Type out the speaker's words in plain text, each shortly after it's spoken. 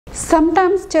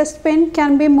Sometimes chest pain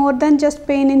can be more than just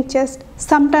pain in chest.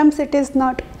 Sometimes it is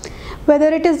not. Whether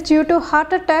it is due to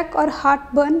heart attack or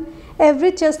heartburn,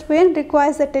 every chest pain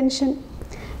requires attention.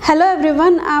 Hello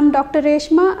everyone, I am Dr.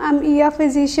 Reshma. I am ER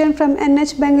physician from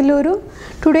NH Bangalore.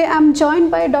 Today I am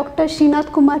joined by Dr.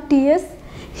 Srinath Kumar T S.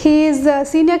 He is a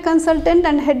senior consultant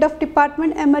and head of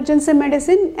department emergency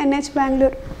medicine NH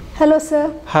Bangalore. Hello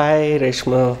sir. Hi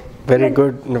Reshma. Very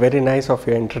good, very nice of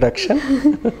your introduction.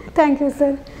 Thank you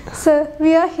sir. Sir,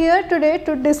 we are here today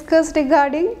to discuss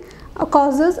regarding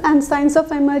causes and signs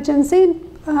of emergency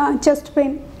chest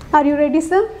pain. Are you ready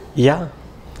sir? Yeah.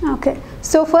 Okay.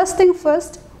 So first thing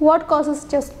first, what causes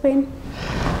chest pain?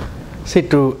 See,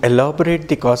 to elaborate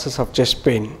the causes of chest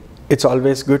pain, it's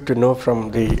always good to know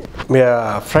from the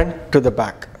front to the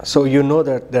back. So you know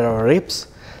that there are ribs.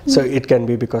 So it can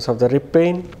be because of the rib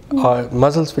pain or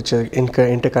muscles which are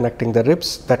interconnecting the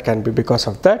ribs, that can be because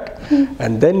of that.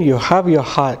 And then you have your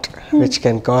heart which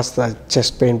can cause the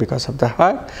chest pain because of the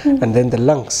heart, and then the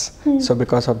lungs. So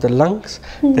because of the lungs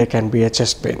there can be a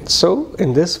chest pain. So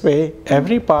in this way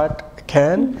every part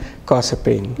can cause a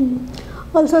pain.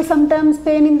 Also sometimes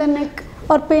pain in the neck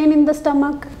or pain in the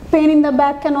stomach, pain in the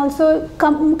back can also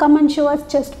come and show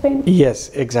as chest pain. Yes,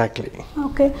 exactly.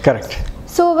 Okay. Correct.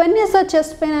 So when is a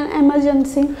chest pain an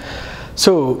emergency?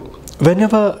 So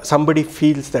whenever somebody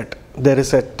feels that there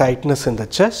is a tightness in the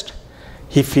chest,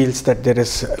 he feels that there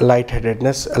is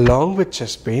lightheadedness along with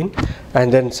chest pain,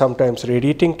 and then sometimes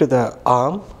radiating to the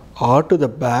arm or to the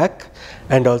back,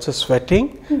 and also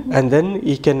sweating, and then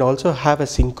he can also have a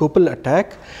syncopal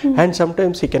attack, and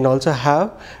sometimes he can also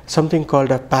have something called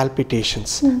a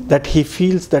palpitations, that he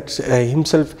feels that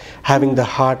himself having the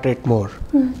heart rate more.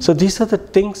 So these are the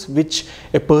things which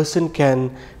a person can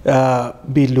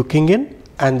be looking in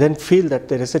and then feel that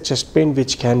there is a chest pain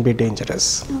which can be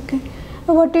dangerous. Okay.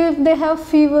 What if they have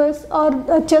fevers or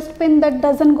a chest pain that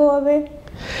doesn't go away?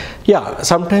 Yeah,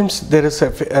 sometimes there is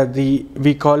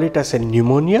we call it as a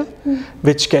pneumonia,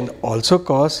 which can also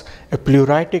cause a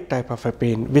pleuritic type of a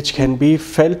pain, which can be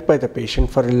felt by the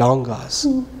patient for long hours.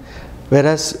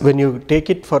 Whereas when you take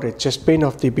it for a chest pain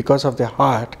because of the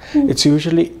heart, it's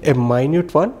usually a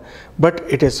minute one, but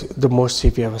it is the most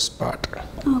severest part.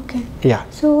 Okay. Yeah.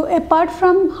 So apart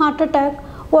from heart attack,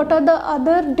 what are the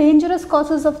other dangerous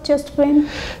causes of chest pain?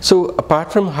 So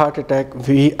apart from heart attack,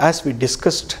 as we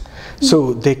discussed,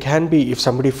 so they can be, if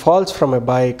somebody falls from a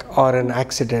bike or an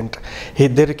accident,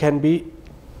 there can be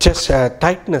chest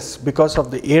tightness because of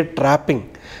the air trapping,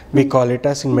 we call it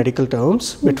as in medical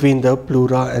terms, between the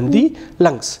pleura and the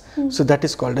lungs. So that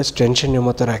is called as tension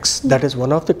pneumothorax. That is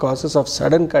one of the causes of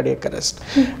sudden cardiac arrest.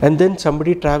 And then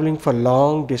somebody traveling for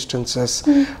long distances,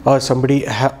 or somebody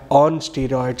on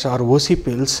steroids or OC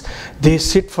pills, they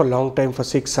sit for long time, for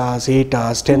 6 hours, 8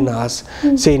 hours, 10 hours,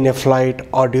 say in a flight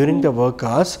or during the work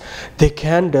hours, they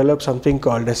can develop something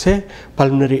called as a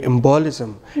pulmonary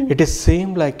embolism. It is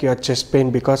same like your chest pain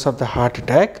because of the heart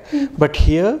attack, but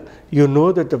here you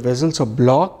know that the vessels are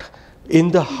blocked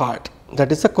in the heart. That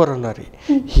is the coronary.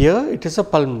 Here it is a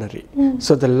pulmonary.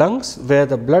 So the lungs where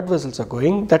the blood vessels are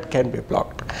going, that can be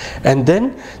blocked. And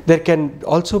then there can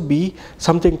also be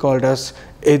something called as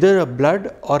either a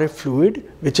blood or a fluid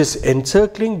which is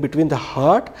encircling between the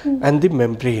heart and the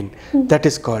membrane. That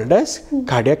is called as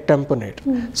cardiac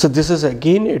tamponade. So this is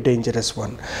again a dangerous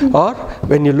one. Or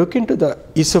when you look into the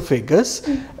esophagus,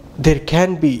 there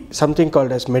can be something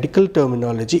called as medical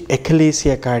terminology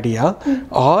achalasia cardia,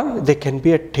 or there can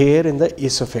be a tear in the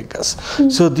esophagus.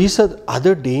 So these are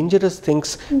other dangerous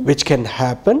things which can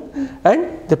happen,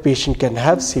 and the patient can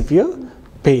have severe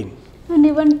pain. And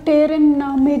even tear in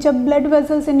major blood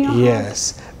vessels in your heart.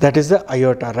 Yes, that is the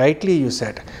aorta. Rightly you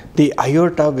said. The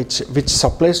aorta which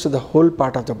supplies to the whole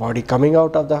part of the body, coming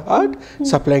out of the heart,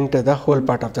 supplying to the whole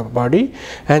part of the body.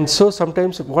 And so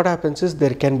sometimes what happens is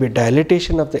there can be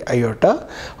dilatation of the aorta,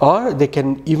 or there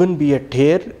can even be a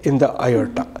tear in the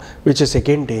aorta, which is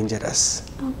again dangerous.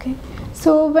 Okay.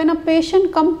 So when a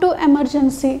patient comes to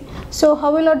emergency, so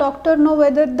how will a doctor know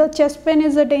whether the chest pain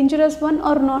is a dangerous one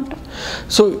or not?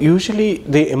 So usually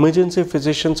the emergency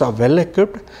physicians are well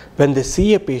equipped. When they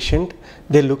see a patient,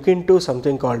 they look into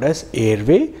something called as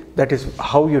airway, that is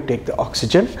how you take the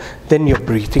oxygen, then your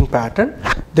breathing pattern,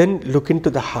 then look into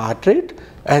the heart rate,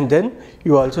 and then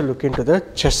you also look into the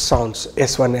chest sounds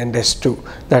S1 and S2.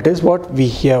 That is what we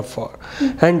hear for.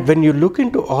 And when you look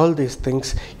into all these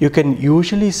things, you can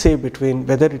usually say between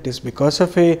whether it is because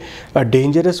of a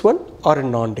dangerous one or a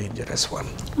non-dangerous one.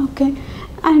 Okay.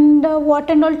 And what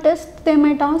and all tests they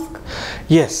might ask?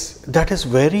 Yes, that is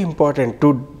very important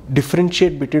to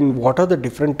differentiate between what are the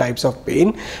different types of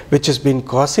pain which has been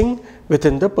causing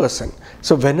within the person.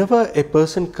 So whenever a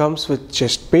person comes with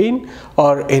chest pain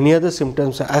or any other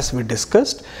symptoms as we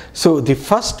discussed, so the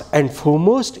first and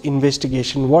foremost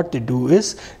investigation what they do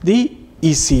is the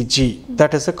ECG.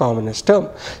 That is the commonest term.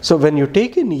 So when you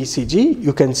take an ECG,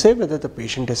 you can say whether the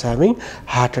patient is having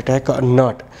heart attack or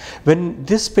not. When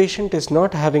this patient is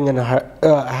not having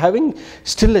having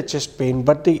still a chest pain,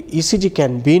 but the ECG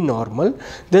can be normal,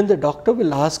 then the doctor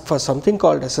will ask for something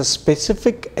called as a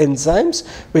specific enzymes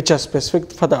which are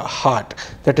specific for the heart.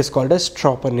 That is called as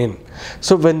troponin.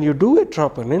 So when you do a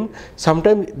troponin,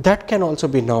 sometimes that can also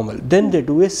be normal. Then they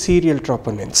do a serial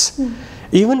troponins.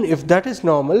 Even if that is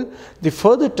normal, the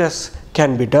further tests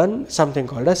can be done, something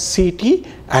called a CT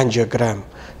angiogram.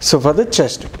 So for the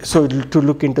chest, so to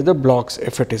look into the blocks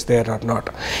if it is there or not.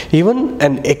 Even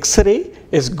an X-ray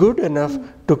is good enough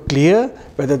to clear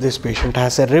whether this patient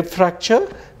has a rib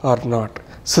fracture or not.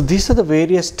 So these are the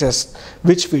various tests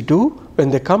which we do when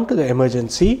they come to the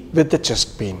emergency with the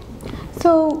chest pain.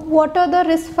 So what are the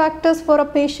risk factors for a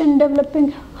patient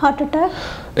developing heart attack?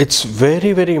 It's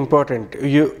very, very important.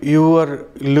 You are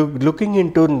looking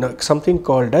into something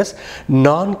called as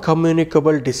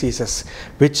non-communicable diseases,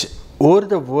 which over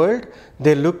the world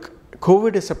they look,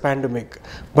 COVID is a pandemic,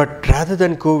 but rather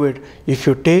than COVID, if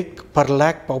you take per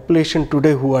lakh population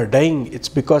today who are dying, it's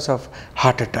because of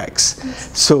heart attacks.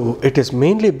 Yes. So it is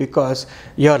mainly because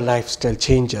your lifestyle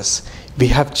changes. We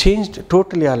have changed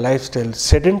totally our lifestyle.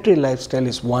 Sedentary lifestyle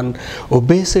is one,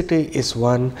 obesity is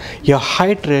one, your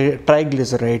high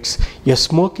triglycerides, your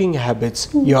smoking habits,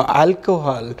 your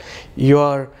alcohol,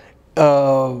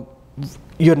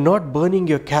 you're not burning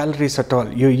your calories at all.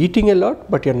 You're eating a lot,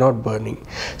 but you're not burning.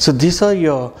 So these are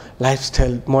your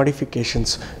lifestyle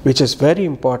modifications, which is very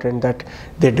important that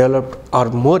they develop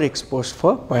or more exposed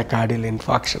for myocardial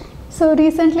infarction. So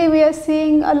recently we are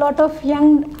seeing a lot of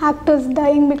young actors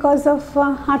dying because of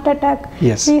heart attack.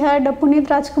 Yes. We had Puneeth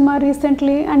Rajkumar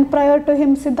recently, and prior to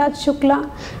him Siddharth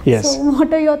Shukla. Yes. So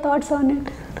what are your thoughts on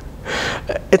it?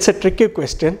 It's a tricky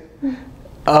question.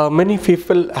 Many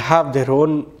people have their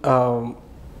own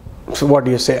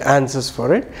answers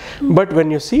for it. But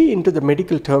when you see into the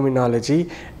medical terminology,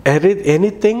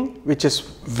 anything which is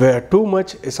too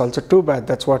much is also too bad.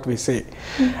 That's what we say.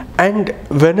 And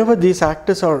whenever these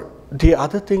actors are, the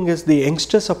other thing is the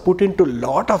youngsters are put into a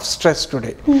lot of stress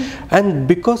today. And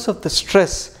because of the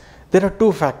stress, there are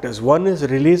two factors. One is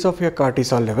release of your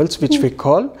cortisol levels, which we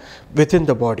call within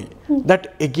the body.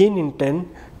 That again in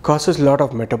turn causes a lot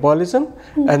of metabolism,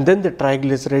 and then the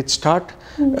triglycerides start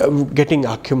getting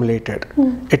accumulated.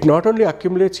 It not only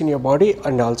accumulates in your body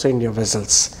and also in your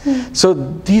vessels. So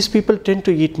these people tend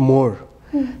to eat more.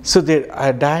 So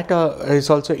their diet is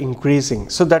also increasing.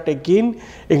 So that again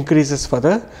increases for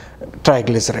the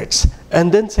triglycerides.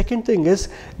 And then second thing is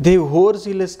they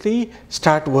overzealously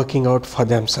start working out for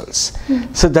themselves.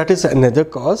 So that is another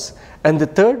cause. And the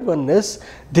third one is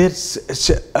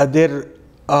their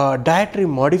dietary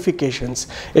modifications.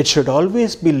 It should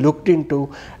always be looked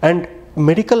into, and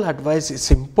medical advice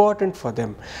is important for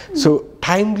them. So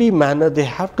timely manner they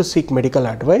have to seek medical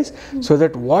advice so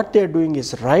that what they are doing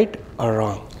is right or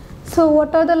wrong. So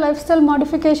what are the lifestyle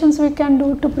modifications we can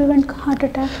do to prevent heart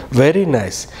attack? Very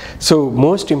nice. So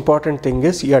most important thing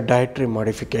is your dietary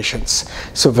modifications.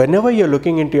 So whenever you're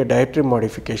looking into your dietary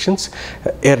modifications,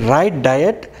 a right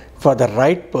diet for the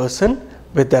right person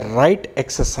with the right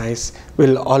exercise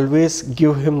will always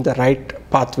give him the right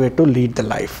pathway to lead the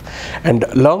life. And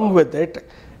along with it,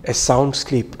 a sound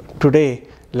sleep. Today,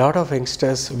 a lot of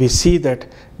youngsters, we see that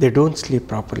they don't sleep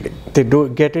properly. They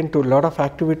don't get into a lot of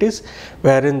activities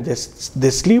wherein the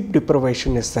sleep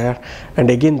deprivation is there, and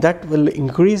again that will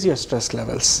increase your stress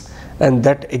levels, and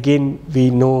that again we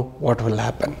know what will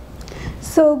happen.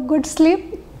 So good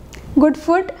sleep, good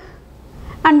food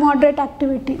and moderate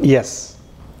activity. Yes.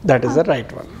 That is the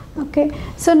right one. Okay.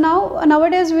 So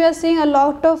nowadays we are seeing a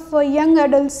lot of young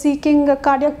adults seeking a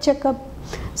cardiac checkup.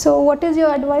 So what is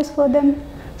your advice for them?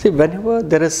 See, whenever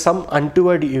there is some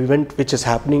untoward event which is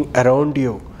happening around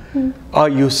you, or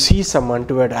you see some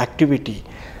untoward activity,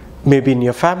 maybe in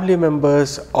your family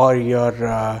members or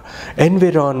your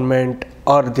environment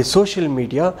or the social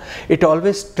media, it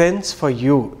always tends for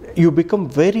you. You become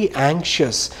very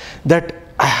anxious that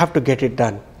I have to get it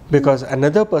done. Because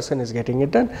another person is getting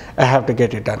it done, I have to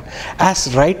get it done.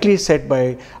 As rightly said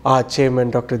by our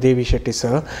chairman, Dr. Devi Shetty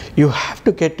sir, you have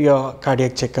to get your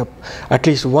cardiac checkup at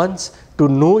least once to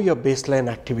know your baseline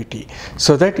activity,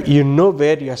 so that you know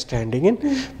where you are standing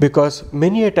in, because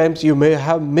many a times you may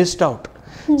have missed out.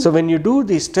 So when you do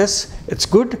these tests, it's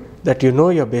good that you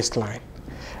know your baseline.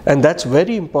 and that's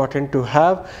very important to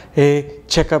have a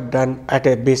checkup done at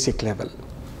a basic level.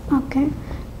 Okay,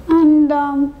 and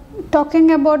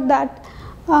talking about that,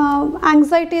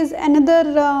 anxiety is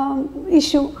another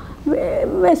issue.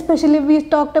 Especially we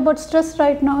talked about stress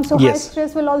right now, so high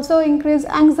stress will also increase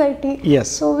anxiety. Yes.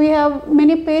 So we have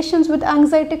many patients with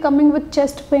anxiety coming with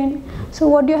chest pain. So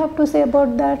what do you have to say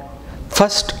about that?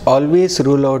 First, always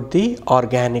rule out the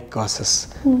organic causes.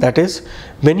 That is,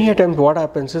 many a times what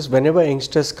happens is, whenever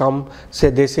youngsters come,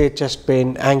 they say chest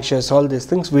pain, anxious, all these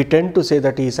things, we tend to say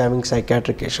that he is having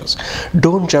psychiatric issues.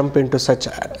 Don't jump into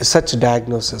such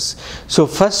diagnosis. So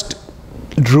first,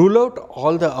 rule out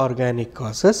all the organic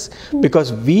causes,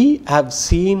 because we have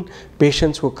seen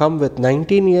patients who come with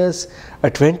 19 years,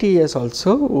 20 years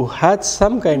also, who had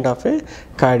some kind of a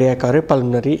cardiac or a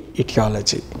pulmonary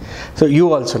etiology. So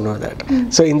you also know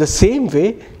that. So in the same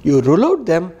way, you rule out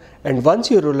them, and once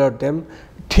you rule out them,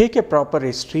 take a proper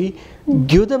history,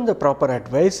 give them the proper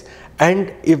advice,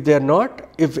 and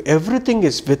if everything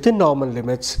is within normal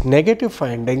limits, negative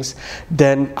findings,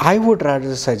 then I would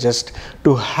rather suggest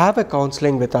to have a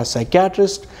counseling with a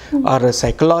psychiatrist or a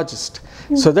psychologist,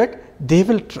 so that they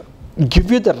will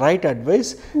give you the right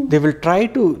advice. They will try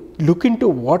to look into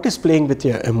what is playing with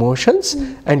your emotions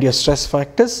and your stress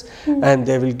factors, and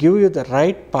they will give you the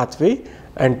right pathway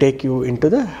and take you into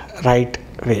the right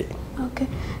way. Okay,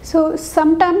 so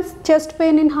sometimes chest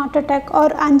pain in heart attack, or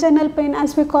anginal pain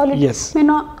as we call it,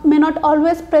 may not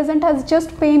always present as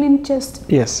just pain in chest.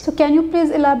 Yes. So can you please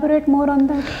elaborate more on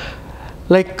that?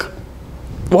 Like,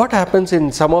 what happens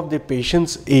in some of the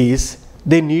patients is,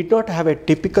 they need not have a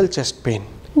typical chest pain.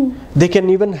 They can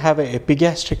even have a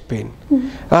epigastric pain,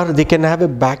 or they can have a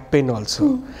back pain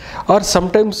also, or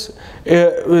sometimes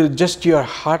just your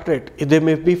heart rate, they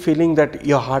may be feeling that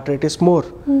your heart rate is more.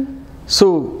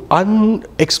 So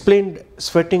unexplained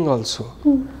sweating also,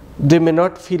 they may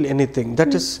not feel anything.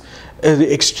 That is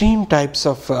the extreme types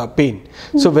of pain.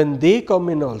 So when they come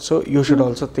in also, you should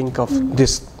also think of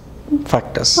this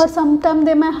factors. Or sometimes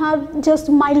they may have just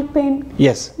mild pain,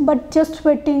 but just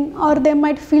sweating, or they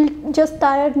might feel just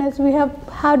tiredness. We have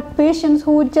had patients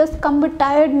who just come with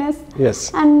tiredness,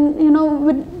 and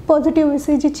with positive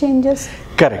ECG changes.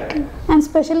 Correct. And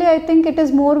especially I think it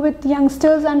is more with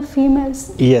youngsters and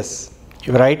females. Yes,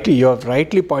 you have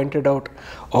rightly pointed out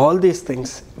all these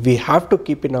things we have to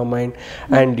keep in our mind,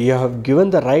 and you have given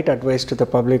the right advice to the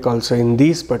public also in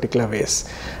these particular ways.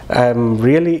 I am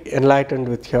really enlightened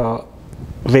with your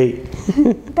way.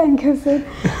 Thank you, sir.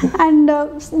 And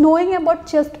knowing about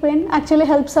chest pain actually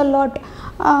helps a lot.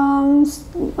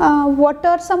 What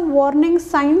are some warning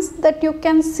signs that you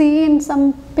can see in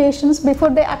some patients before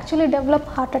they actually develop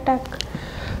heart attack?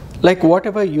 Like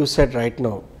whatever you said right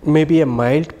now, maybe a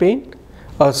mild pain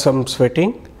or some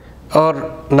sweating,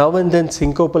 or now and then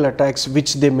syncopal attacks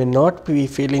which they may not be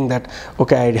feeling that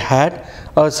okay I had,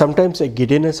 or sometimes a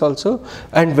giddiness also,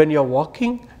 and when you're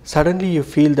walking suddenly you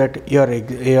feel that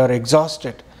you're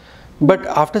exhausted, but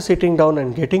after sitting down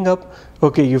and getting up,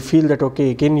 okay, you feel that okay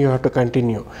again you have to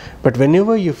continue. But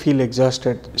whenever you feel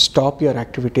exhausted, stop your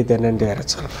activity then and there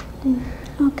itself,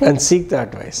 and seek the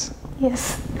advice.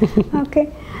 Yes.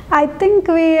 Okay, I think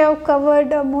we have covered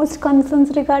most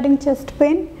concerns regarding chest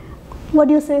pain. What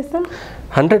do you say, sir?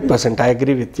 100%, I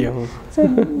agree with you. So,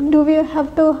 do we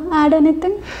have to add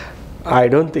anything? I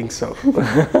don't think so.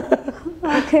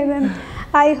 Okay, then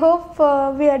I hope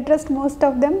we addressed most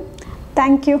of them.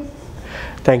 Thank you.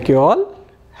 Thank you all.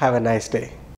 Have a nice day.